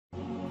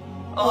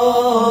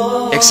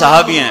ایک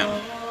صحابی ہیں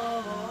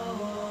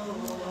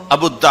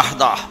ابو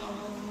الدحداح،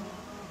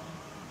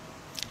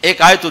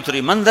 ایک آیت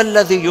اتری من ذا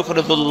الذی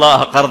یقرض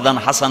اللہ قرضا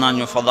حسنا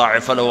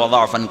یضاعف له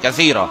اضعافا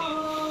کثیرا،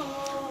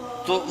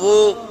 تو وہ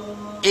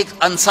ایک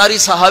انصاری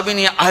صحابی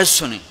نے آیت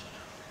سنی،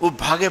 وہ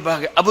بھاگے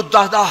ابو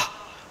الدحداح،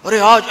 ارے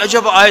آج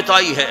عجب آیت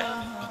آئی ہے،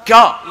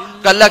 کیا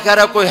کہ اللہ کہہ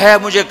رہا کوئی ہے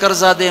مجھے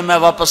قرضہ دے میں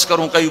واپس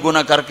کروں کئی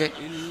گناہ کر کے.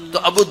 تو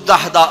ابو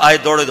الدحداح آئے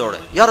دوڑے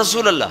یا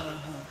رسول اللہ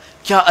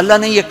کیا اللہ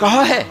نے یہ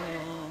کہا ہے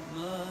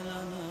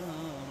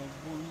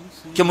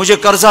کہ مجھے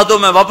قرضہ دو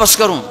میں واپس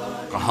کروں؟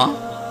 کہاں؟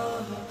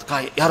 کہا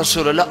یا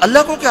رسول اللہ اللہ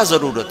کو کیا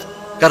ضرورت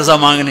قرضہ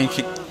مانگنے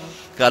کی،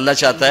 کہ اللہ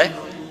چاہتا ہے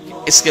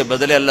اس کے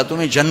بدلے اللہ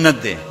تمہیں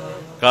جنت دے.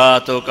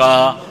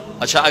 کہا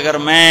اچھا اگر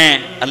میں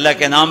اللہ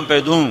کے نام پہ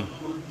دوں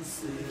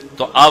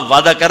تو آپ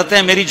وعدہ کرتے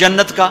ہیں میری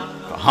جنت کا؟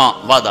 ہاں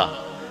وعدہ.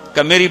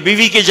 کہ میری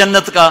بیوی کی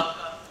جنت کا؟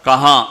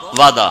 کہاں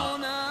وعدہ.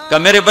 کہ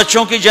میرے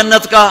بچوں کی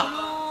جنت کا؟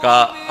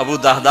 کہا ابو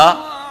الدحداح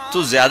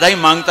تو زیادہ ہی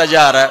مانگتا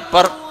جا رہا ہے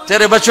پر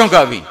تیرے بچوں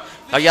کا بھی.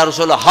 کہا یا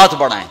رسول اللہ ہاتھ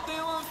بڑھائیں،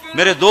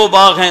 میرے 2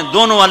 باغ ہیں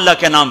دونوں اللہ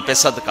کے نام پہ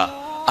صدقہ.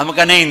 ہم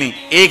کہا نہیں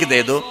ایک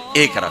دے دو،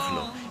 ایک رکھ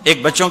لو،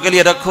 ایک بچوں کے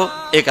لیے رکھو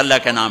ایک اللہ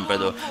کے نام پہ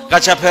دو. کہا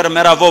اچھا پھر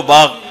میرا وہ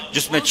باغ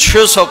جس میں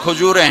 600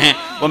 کھجوریں ہیں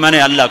وہ میں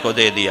نے اللہ کو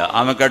دے دیا.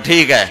 ہم کہا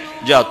ٹھیک ہے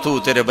جا تو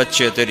تیرے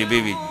بچے تیری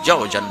بیوی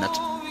جاؤ جنت.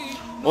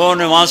 انہوں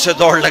نے وہاں سے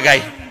دوڑ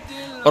لگائی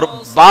اور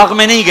باغ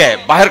میں نہیں گئے،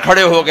 باہر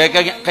کھڑے ہو گئے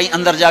کہ کہیں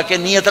اندر جا کے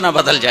نیت نہ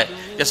بدل جائے.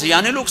 جیسے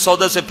یعنی لوگ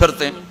سودے سے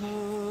پھرتے ہیں،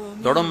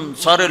 دوڑم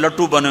سارے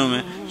لٹو بنے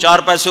ہوئے، 4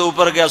 پیسے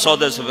اوپر گیا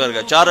سودے سے پھر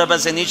گیا، 4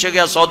 پیسے نیچے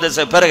گیا سودے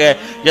سے پھر گئے.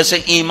 جیسے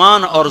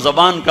ایمان اور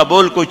زبان کا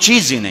بول کوئی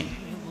چیز ہی نہیں،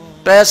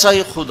 پیسہ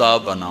ہی خدا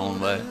بناؤں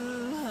بھائی.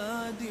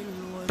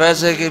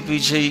 پیسے کے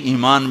پیچھے ہی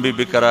ایمان بھی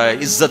بک رہا ہے،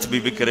 عزت بھی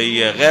بک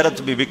رہی ہے،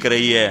 غیرت بھی بک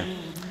رہی ہے.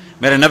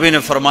 میرے نبی نے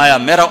فرمایا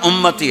میرا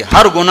امتی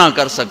ہر گناہ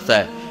کر سکتا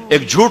ہے،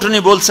 ایک جھوٹ نہیں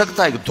بول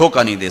سکتا، ایک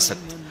دھوکہ نہیں دے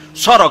سکتا.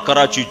 سارا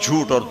کراچی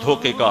جھوٹ اور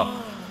دھوکے کا.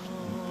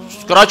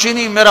 کراچی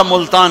نہیں، میرا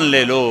ملتان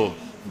لے لو،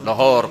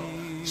 لاہور،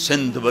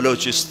 سندھ،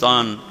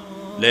 بلوچستان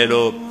لے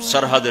لو،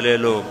 سرحد لے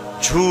لو،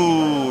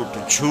 جھوٹ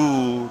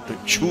جھوٹ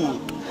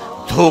جھوٹ،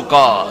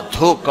 دھوکہ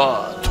دھوکہ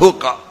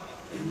دھوکہ.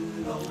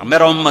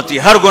 میرا امتی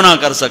ہر گناہ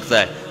کر سکتا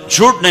ہے،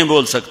 جھوٹ نہیں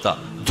بول سکتا،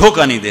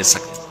 دھوکہ نہیں دے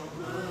سکتا.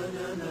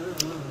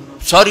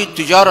 ساری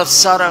تجارت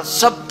سارا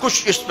سب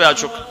کچھ اس پہ آ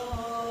چکا.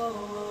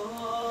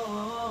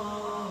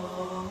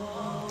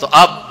 تو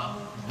آپ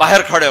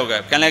باہر کھڑے ہو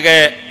گئے، کہنے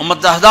گئے ام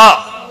الدحداح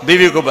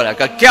بیوی کو بلایا،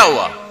 کہا کیا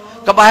ہوا؟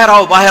 کہا باہر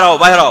آؤ باہر آؤ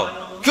باہر آؤ.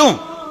 کیوں؟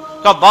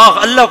 کہا باغ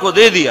اللہ کو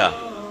دے دیا.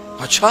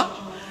 اچھا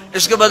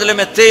اس کے بدلے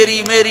میں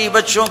تیری میری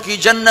بچوں کی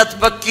جنت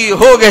پکی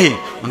ہو گئی.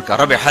 ان کا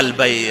ربح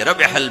البیع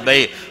ربح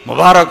البیع،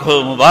 مبارک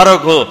ہو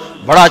مبارک ہو،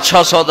 بڑا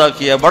اچھا سودا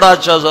کیا بڑا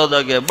اچھا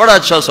سودا کیا بڑا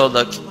اچھا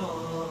سودا کیا.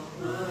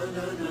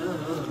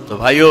 تو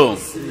بھائیو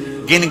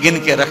گن گن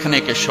کے رکھنے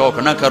کے شوق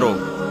نہ کرو،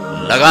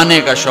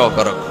 لگانے کا شوق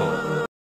رکھو.